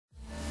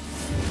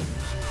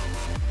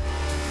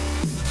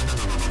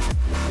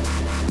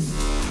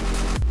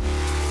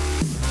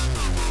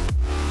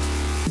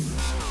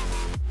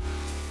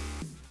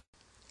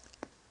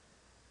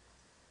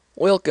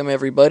Welcome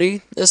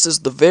everybody. This is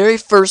the very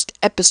first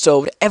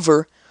episode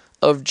ever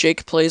of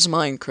Jake Plays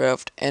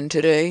Minecraft, and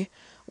today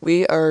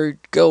we are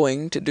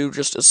going to do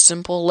just a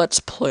simple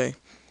Let's Play.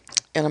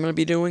 And I'm going to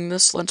be doing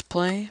this Let's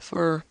Play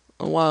for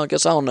a while, I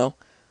guess, I don't know.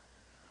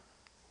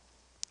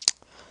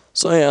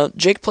 So yeah,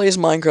 Jake Plays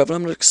Minecraft, and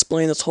I'm going to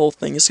explain this whole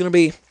thing. It's going to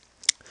be,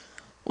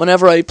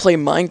 whenever I play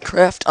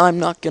Minecraft, I'm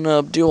not going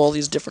to do all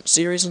these different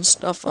series and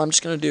stuff. I'm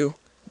just going to do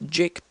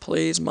Jake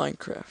Plays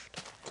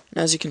Minecraft. And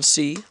as you can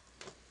see,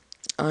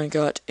 I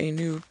got a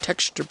new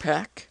texture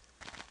pack,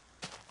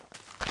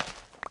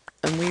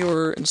 and we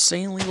were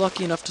insanely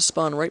lucky enough to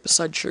spawn right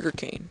beside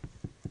sugarcane.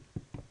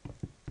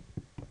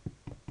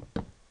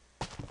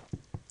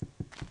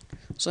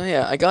 So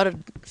yeah, I got a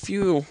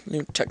few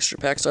new texture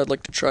packs I'd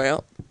like to try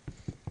out,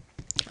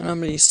 and I'm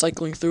going to be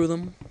cycling through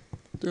them,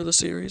 through the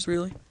series,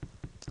 really.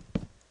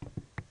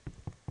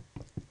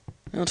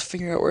 Now to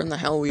figure out where in the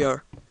hell we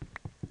are.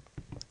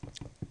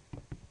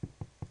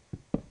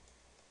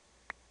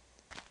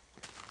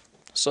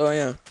 So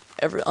yeah,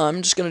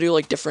 I'm just gonna do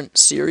like different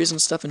series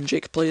and stuff in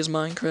Jake Plays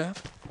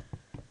Minecraft.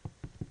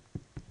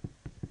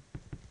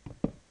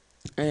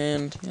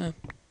 And yeah,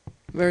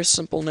 very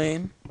simple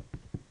name.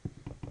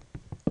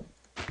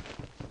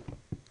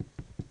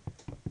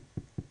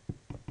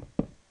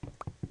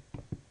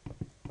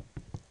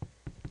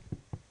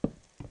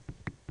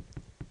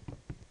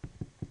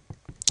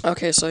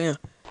 Okay, so yeah,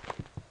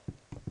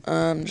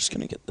 I'm just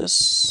gonna get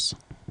this.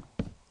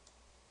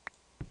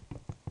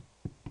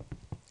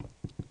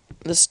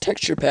 This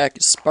texture pack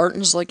is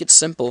Spartans Like It's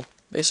Simple.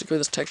 Basically,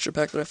 this texture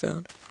pack that I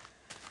found.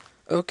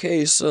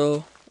 Okay,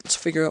 so let's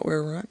figure out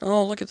where we're at.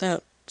 Oh, look at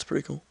that. It's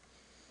pretty cool.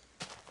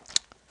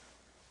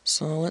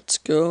 So let's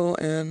go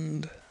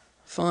and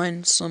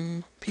find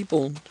some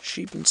people,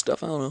 sheep and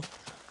stuff, I don't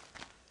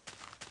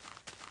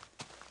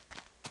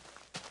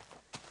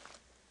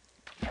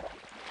know.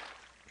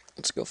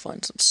 Let's go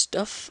find some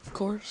stuff, of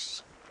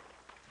course.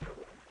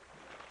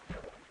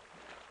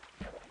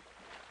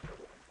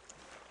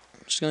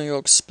 I'm just gonna go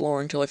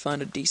exploring till I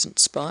find a decent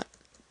spot.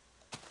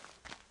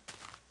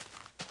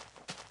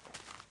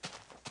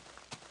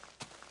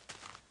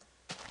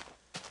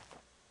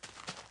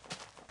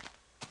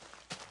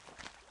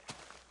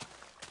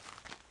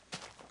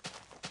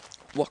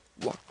 Walk,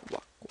 walk,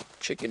 walk, walk.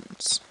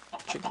 Chickens.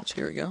 Chickens,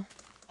 here we go.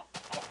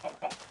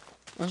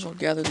 Might as well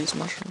gather these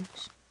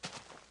mushrooms.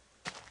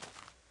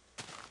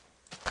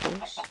 Of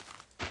course.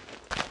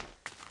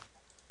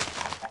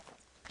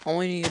 All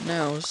we need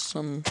now is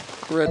some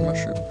red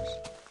mushrooms.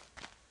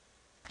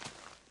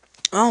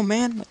 Oh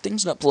man, my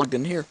thing's not plugged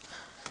in here.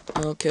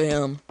 Okay,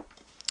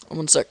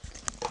 one sec.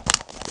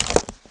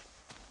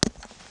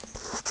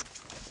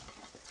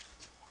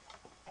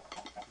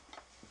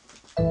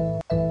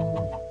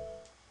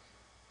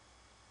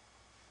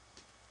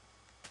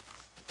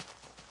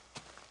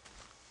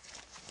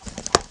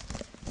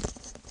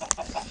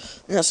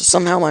 Yeah, so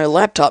somehow my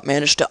laptop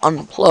managed to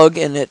unplug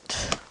and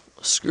it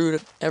screwed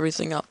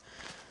everything up.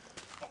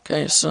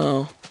 Okay,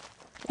 so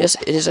yes,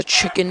 it is a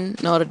chicken,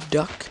 not a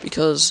duck,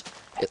 because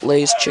it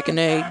lays chicken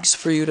eggs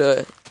for you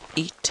to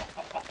eat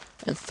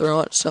and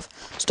throw out stuff.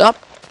 Stop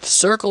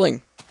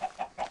circling.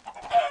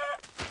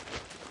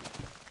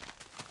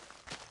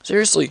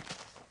 Seriously.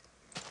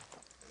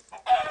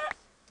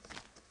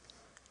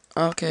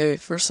 Okay,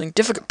 first thing,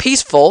 difficult,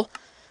 peaceful.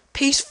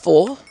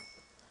 Peaceful?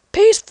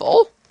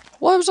 Peaceful?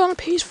 Why was on a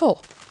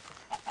peaceful?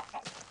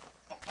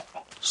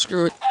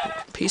 Screw it.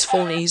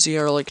 Peaceful and easy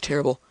are like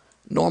terrible.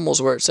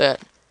 Normal's where it's at.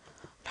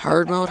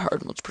 Hard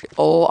mode's pretty.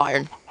 Oh,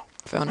 iron.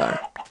 Found iron.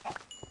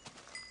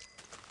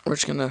 We're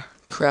just gonna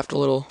craft a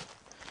little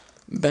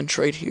bench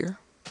right here.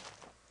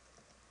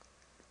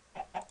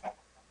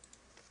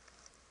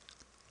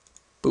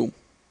 Boom.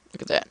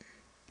 Look at that.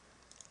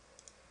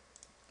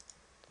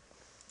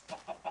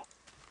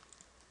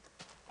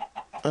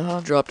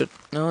 Oh, dropped it.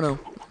 No.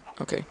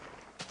 Okay.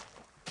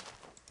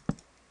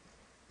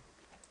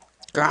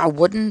 God,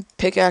 wooden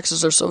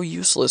pickaxes are so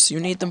useless. You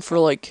need them for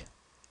like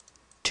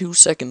 2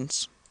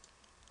 seconds.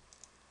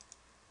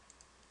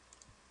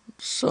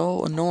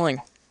 So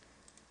annoying.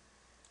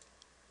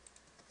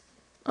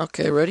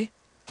 Okay, ready?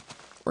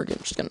 We're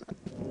just gonna...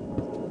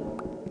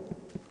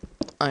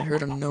 I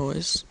heard a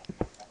noise.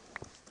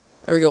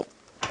 There we go.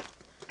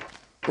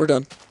 We're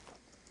done.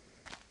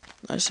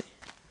 I see.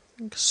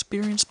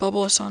 Experience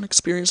bubble. I saw an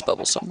experience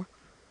bubble somewhere.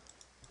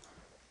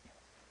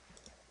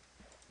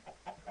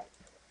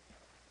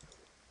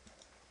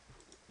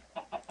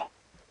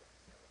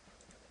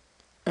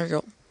 There we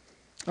go.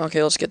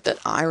 Okay, let's get that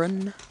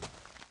iron.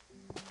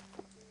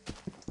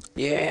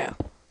 Yeah.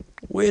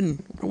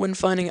 Win. Win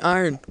finding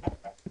iron.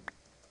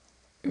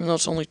 Even though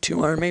it's only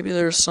 2 iron, maybe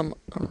there's some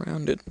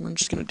around it. We're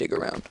just gonna dig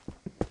around.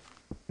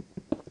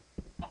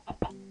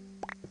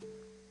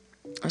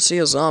 I see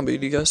a zombie.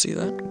 Do you guys see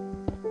that?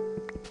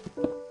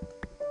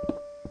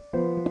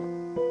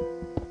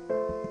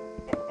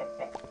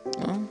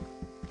 Oh.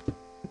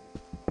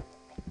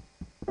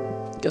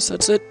 Guess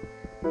that's it.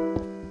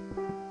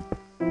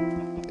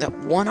 That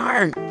 1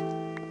 iron.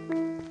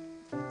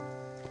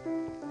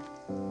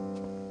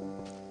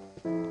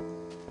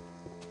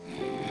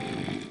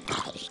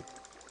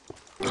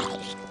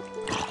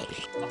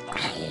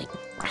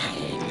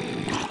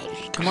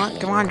 Come on,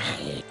 come on.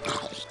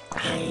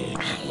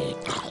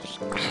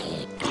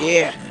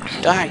 Yeah,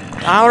 die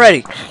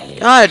already.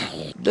 God,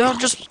 don't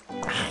just...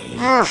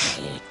 Ugh.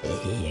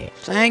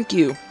 Thank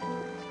you.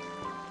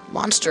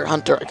 Monster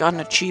Hunter, I got an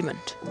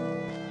achievement.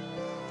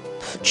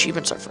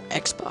 Achievements are for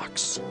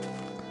Xbox.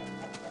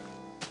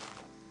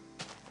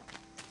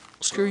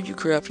 Screw you,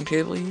 crafting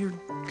table, you're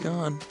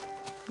gone.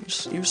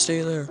 You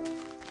stay there.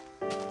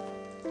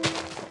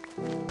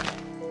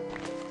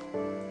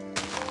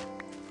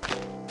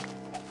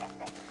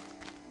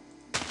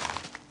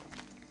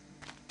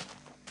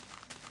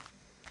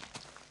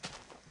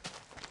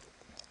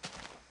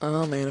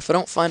 Oh man, if I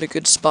don't find a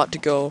good spot to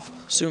go,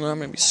 soon I'm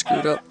gonna be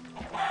screwed up.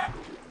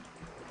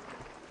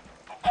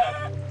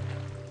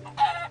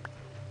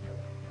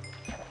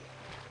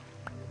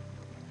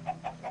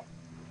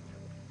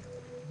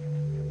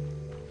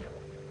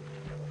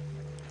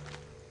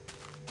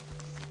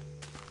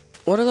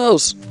 What are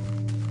those?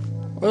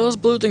 What are those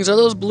blue things? Are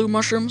those blue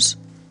mushrooms?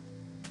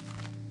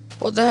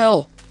 What the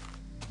hell?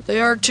 They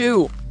are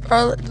too.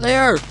 They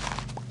are.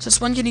 Since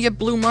when can you get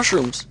blue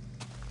mushrooms?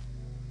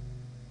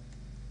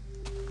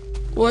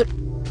 What?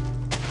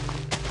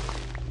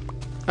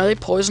 Are they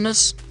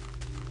poisonous?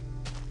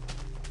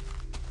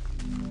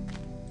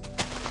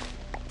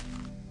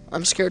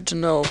 I'm scared to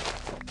know,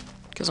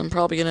 because I'm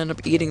probably gonna end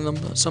up eating them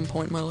at some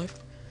point in my life.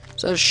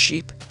 Is that a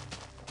sheep?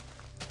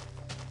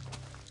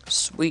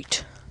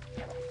 Sweet.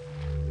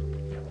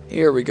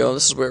 Here we go.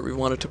 This is where we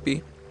want it to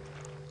be.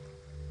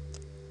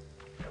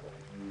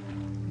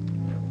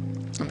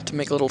 I'm going to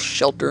make a little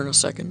shelter in a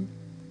second.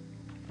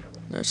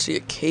 I see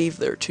a cave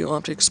there too. I'll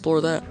have to explore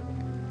that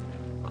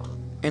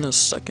in a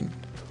second.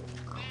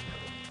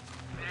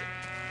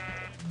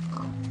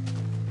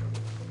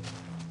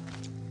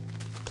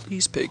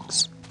 Please,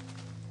 pigs.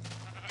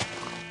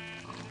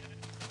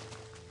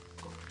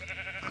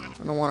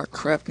 I don't want a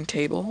crafting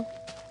table.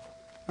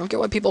 I don't get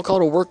why people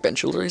call it a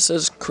workbench. It literally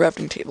says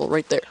crafting table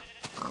right there.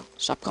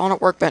 Stop calling it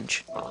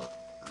workbench.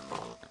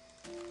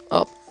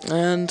 Up.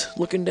 And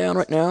looking down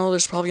right now,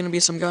 there's probably going to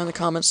be some guy in the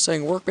comments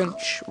saying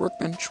workbench,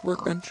 workbench,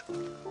 workbench.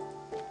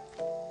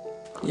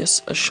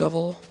 Yes, a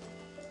shovel.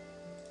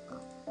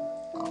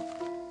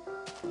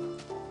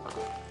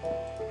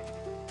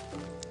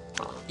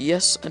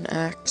 Yes, an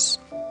axe.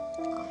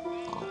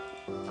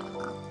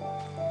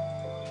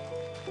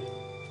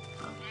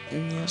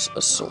 And yes,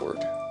 a sword.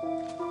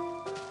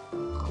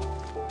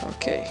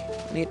 Okay,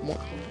 I need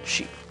more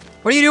sheep.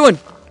 What are you doing?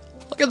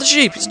 Look at the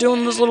sheep. He's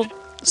doing this little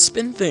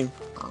spin thing.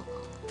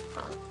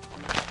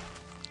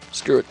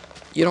 Screw it.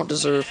 You don't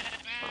deserve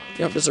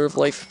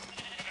life.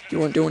 You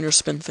weren't doing your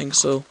spin thing,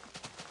 so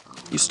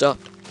you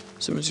stopped.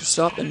 As soon as you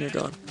stop, then you're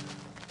gone.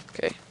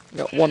 Okay, I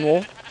got 1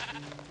 wool,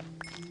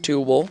 2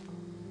 wool.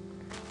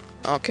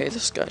 Okay,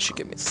 this guy should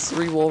give me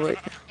 3 wool right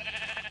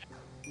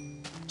now.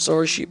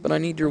 Sorry, sheep, but I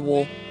need your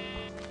wool.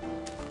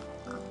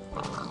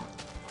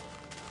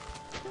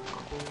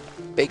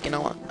 Bacon,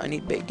 I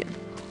need bacon.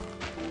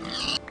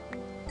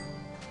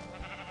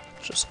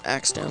 Just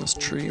axe down this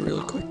tree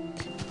really quick.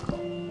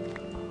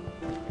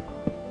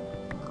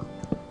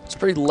 It's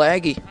pretty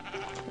laggy.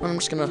 I'm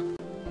just gonna...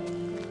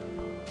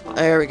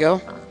 There we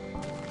go.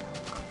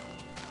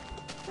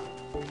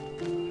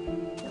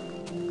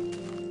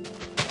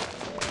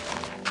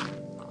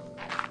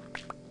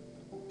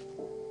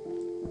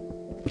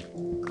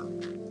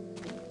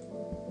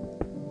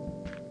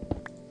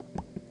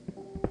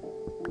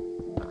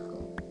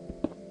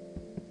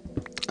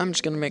 I'm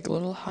just gonna make a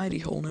little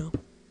hidey hole now.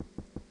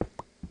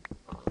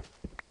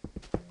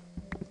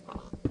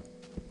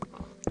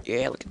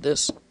 Yeah, look at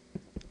this.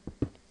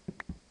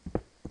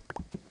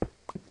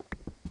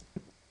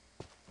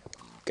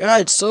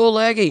 God, it's so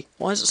laggy.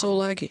 Why is it so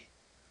laggy?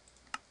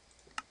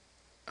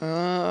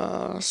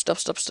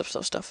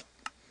 Stuff.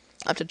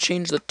 I have to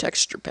change the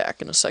texture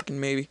pack in a second,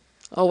 maybe.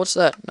 Oh, what's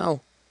that? No.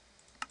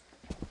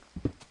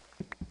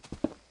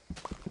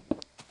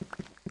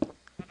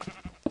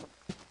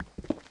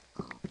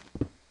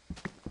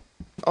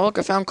 Oh, look,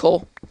 I found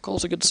coal.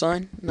 Coal's a good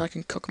sign. And I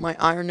can cook my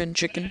iron and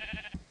chicken.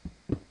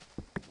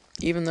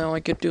 Even though I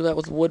could do that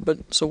with wood, but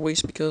it's a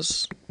waste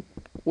because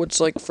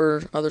wood's like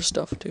for other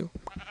stuff, too.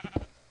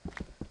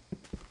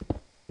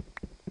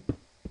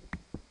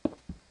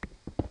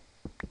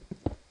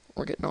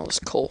 We're getting all this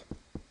coal.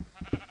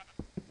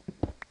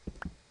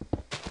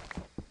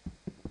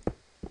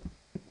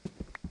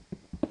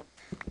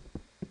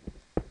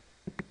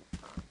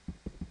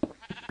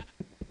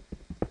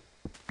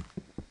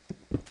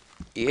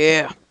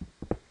 Yeah.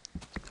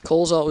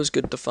 Coal's always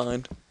good to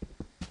find.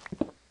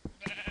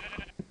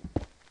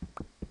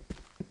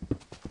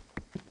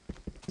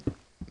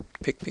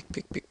 Pick.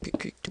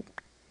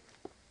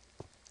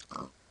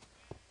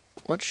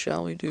 What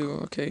shall we do?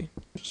 Okay,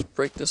 just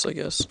break this, I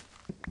guess.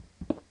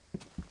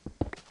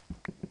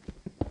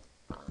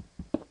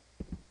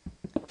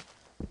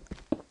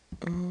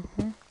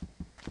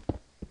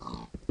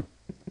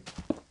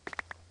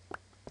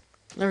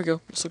 There we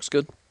go. This looks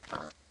good.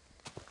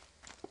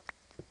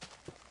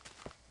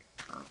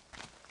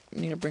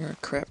 Need to bring our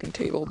crafting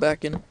table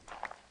back in.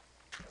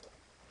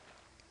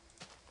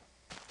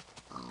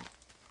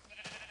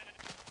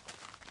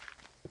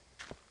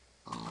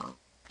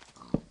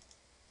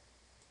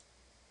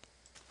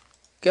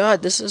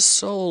 God, this is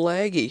so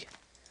laggy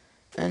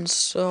and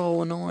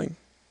so annoying.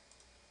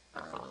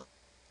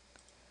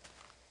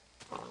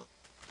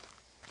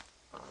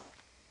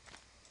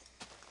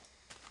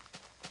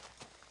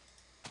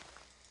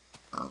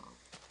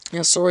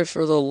 Yeah, sorry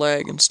for the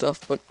lag and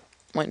stuff, but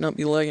might not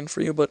be lagging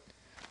for you, but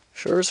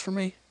sure is for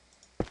me.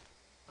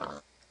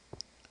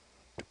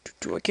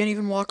 I can't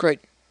even walk right.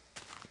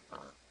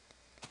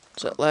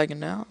 Is that lagging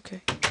now?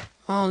 Okay.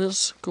 Oh, this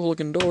is a cool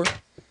looking door.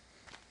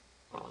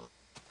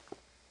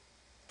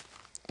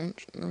 I'm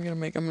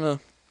gonna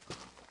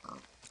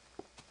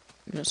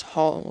just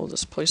hollow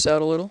this place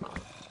out a little.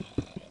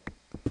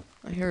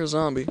 I hear a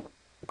zombie.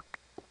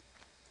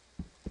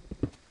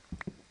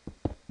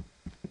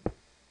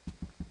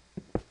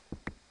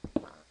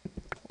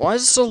 Why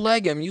is it so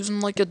laggy? I'm using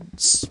like a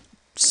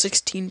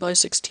 16 by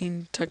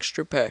 16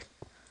 texture pack.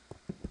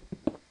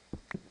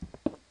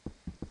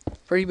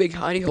 Pretty big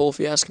hidey hole if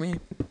you ask me.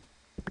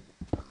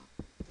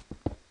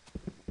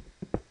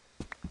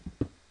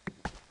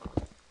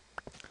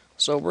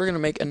 So we're gonna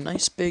make a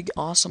nice big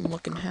awesome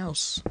looking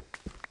house.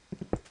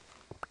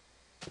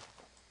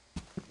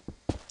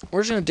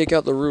 We're just gonna dig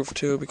out the roof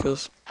too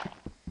because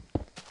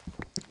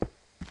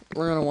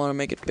we're gonna want to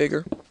make it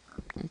bigger.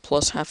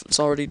 Plus half it's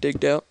already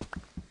digged out.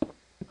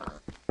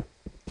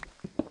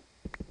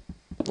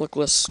 Look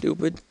less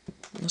stupid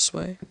this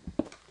way.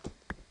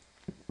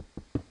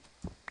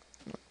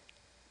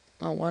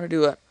 Oh, why did I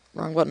do that?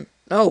 Wrong button.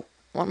 No!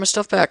 I want my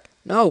stuff back.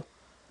 No!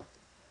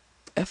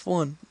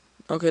 F1.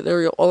 Okay, there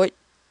we go. Oh, wait.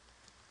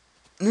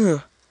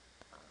 Ugh.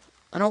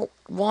 I don't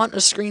want a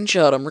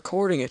screenshot. I'm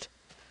recording it.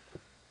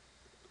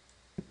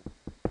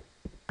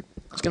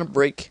 It's gonna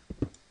break.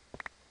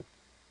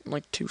 In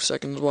like 2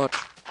 seconds. Watch.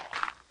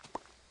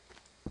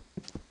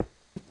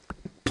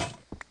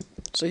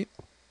 See?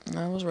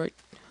 I was right.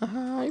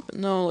 Haha.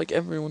 No, like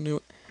everyone knew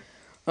it.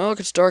 Oh, look,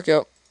 it's dark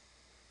out.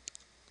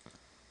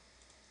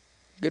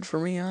 Good for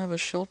me, I have a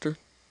shelter.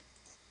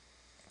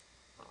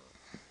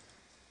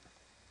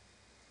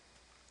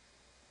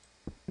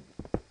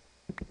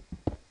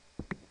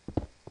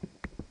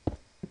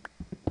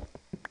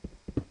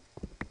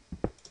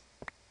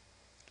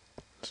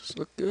 Does this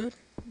look good?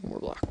 More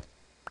block.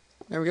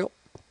 There we go.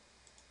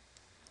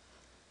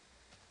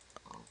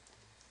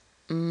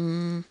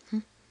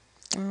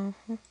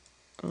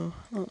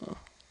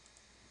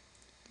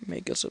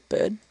 Make us a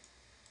bed.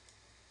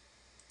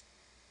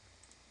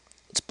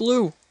 It's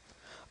blue.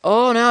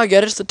 Oh, now I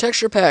get it. It's the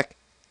texture pack.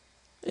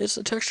 It's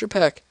the texture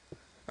pack.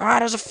 Ah,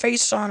 there's a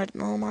face on it.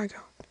 Oh my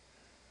god.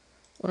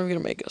 What are we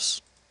gonna make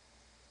us?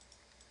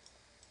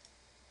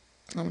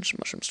 How much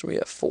mushrooms do we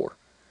have? 4.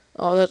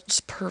 Oh,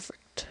 that's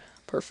perfect.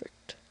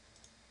 Perfect.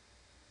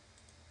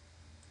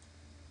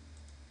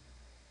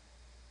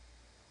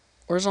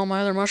 Where's all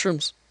my other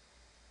mushrooms?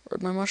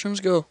 Where'd my mushrooms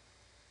go?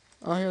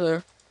 Oh, here they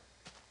are.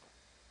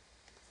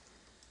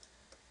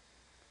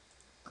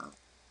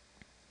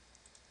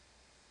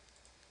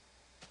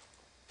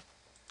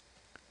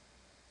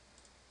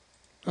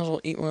 Might as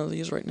well eat one of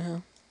these right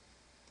now.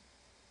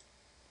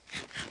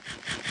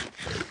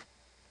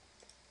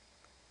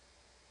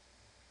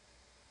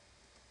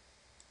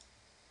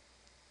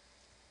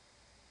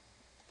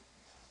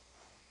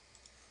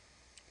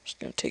 Just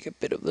gonna take a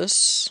bit of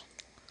this.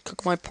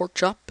 Cook my pork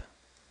chop.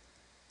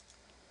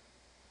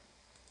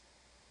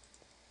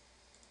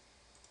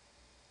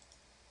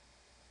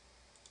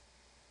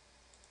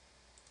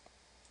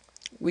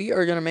 We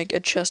are gonna make a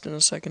chest in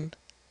a second.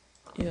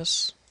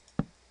 Yes.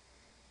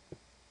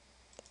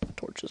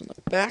 Torch is in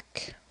the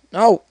back.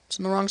 No! It's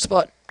in the wrong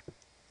spot.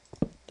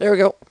 There we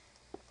go.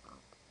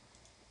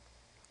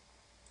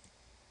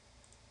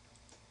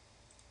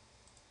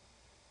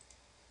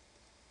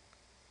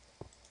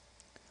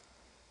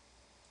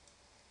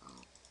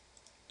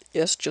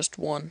 Yes, just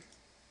one.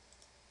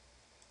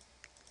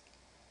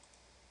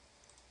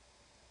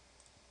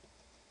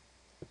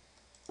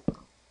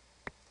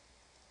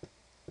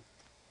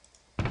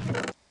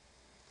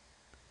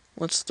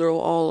 Let's throw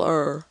all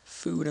our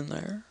food in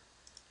there.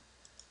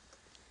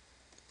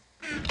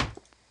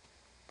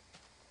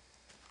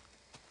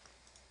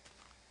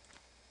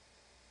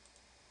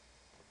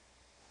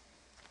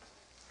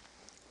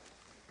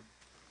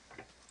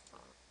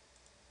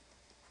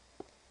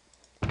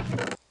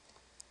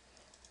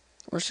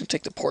 We're just gonna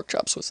take the pork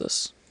chops with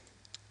us.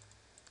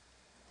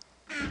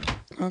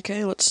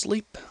 Okay, let's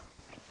sleep.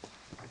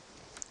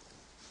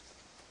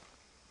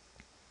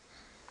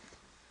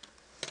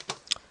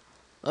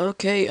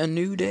 Okay, a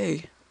new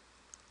day.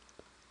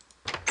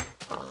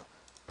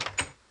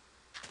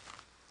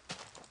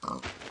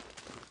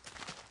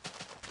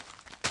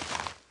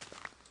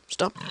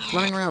 Stop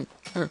running around.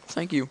 Here,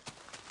 thank you.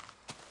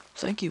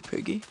 Thank you,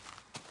 piggy.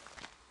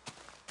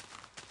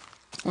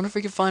 I wonder if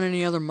we can find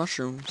any other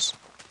mushrooms.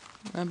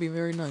 That'd be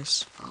very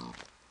nice.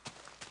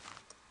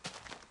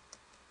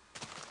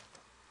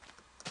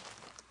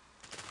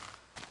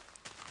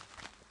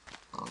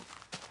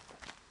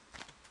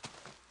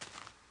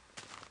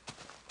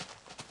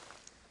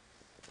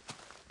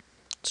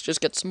 Let's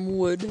just get some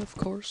wood, of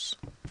course.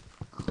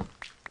 I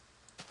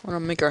want to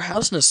make our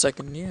house in a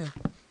second, yeah.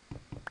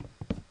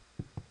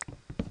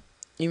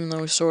 Even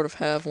though we sort of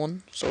have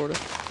one, sort of.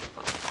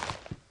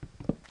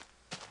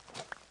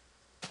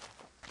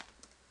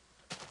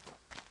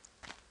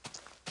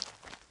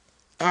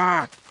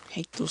 Ah!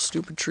 Hate those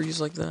stupid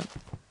trees like that.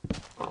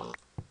 Not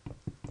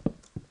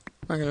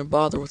gonna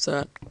bother with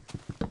that.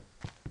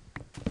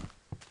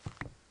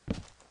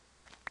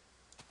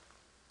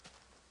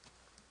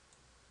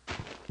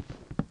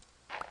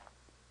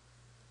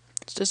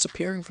 It's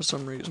disappearing for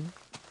some reason.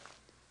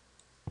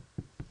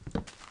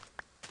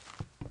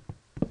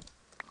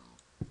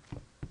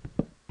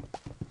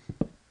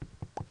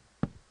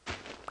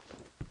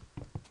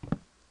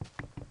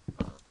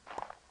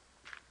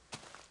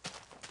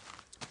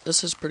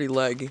 This is pretty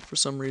laggy for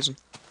some reason.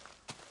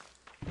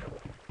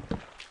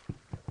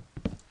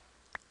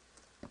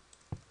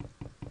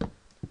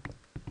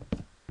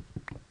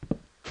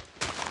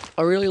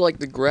 I really like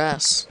the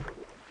grass.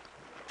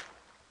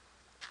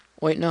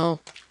 Wait, no.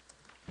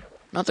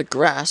 Not the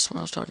grass, what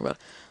I was talking about.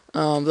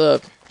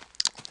 The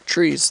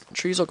trees. The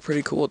trees look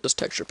pretty cool with this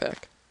texture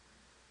pack.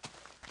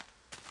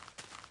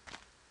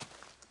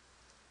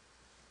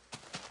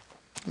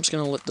 I'm just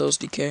gonna let those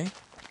decay.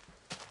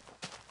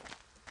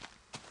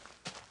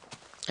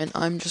 And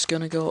I'm just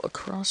gonna go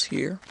across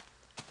here.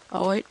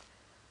 Oh wait.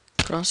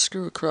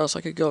 Screw across.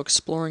 I could go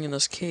exploring in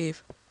this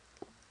cave.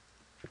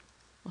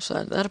 What's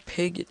that? Is that a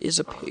pig? It is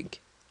a pig.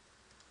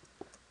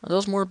 Are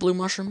those more blue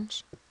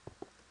mushrooms?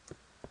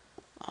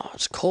 Oh,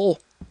 it's coal.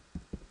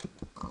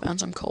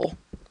 Found some coal.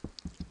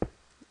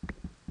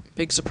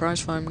 Big surprise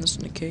finding this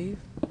in a cave.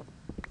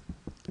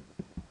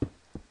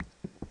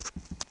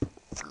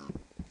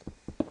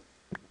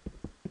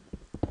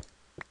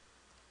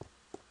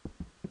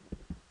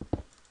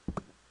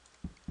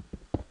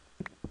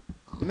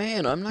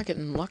 Man, I'm not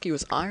getting lucky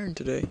with iron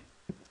today.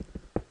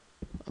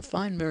 I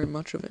find very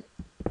much of it.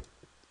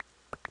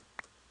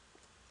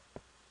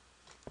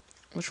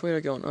 Which way are I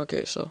going?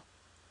 Okay, so.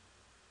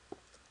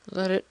 Is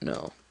that it?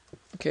 No.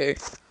 Okay,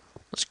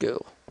 let's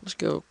go. Let's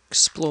go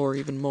explore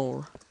even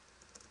more.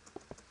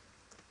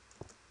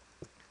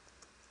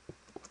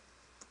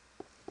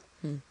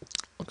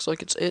 Looks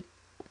like it's it.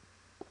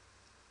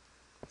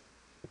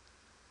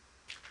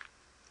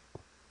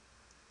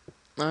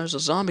 There's a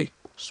zombie.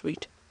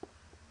 Sweet.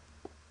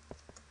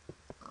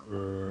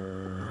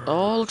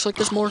 Oh, looks like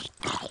there's more.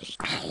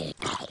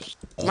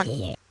 Come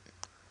on.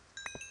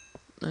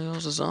 There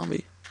goes a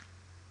zombie.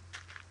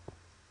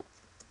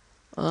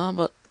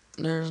 But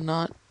there's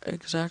not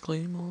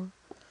exactly more.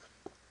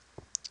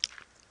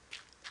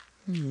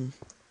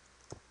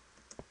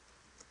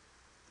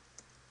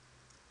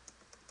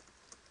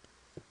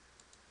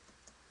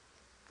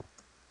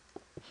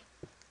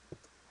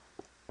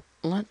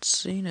 Let's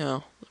see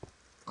now.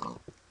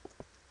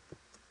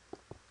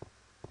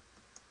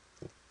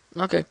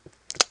 Okay.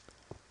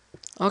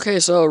 Okay,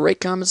 so rate,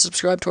 comment,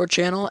 subscribe to our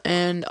channel,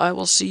 and I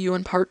will see you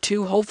in part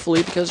 2,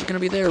 hopefully, because you're gonna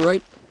be there,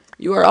 right?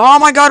 You are. Oh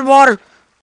my god, water!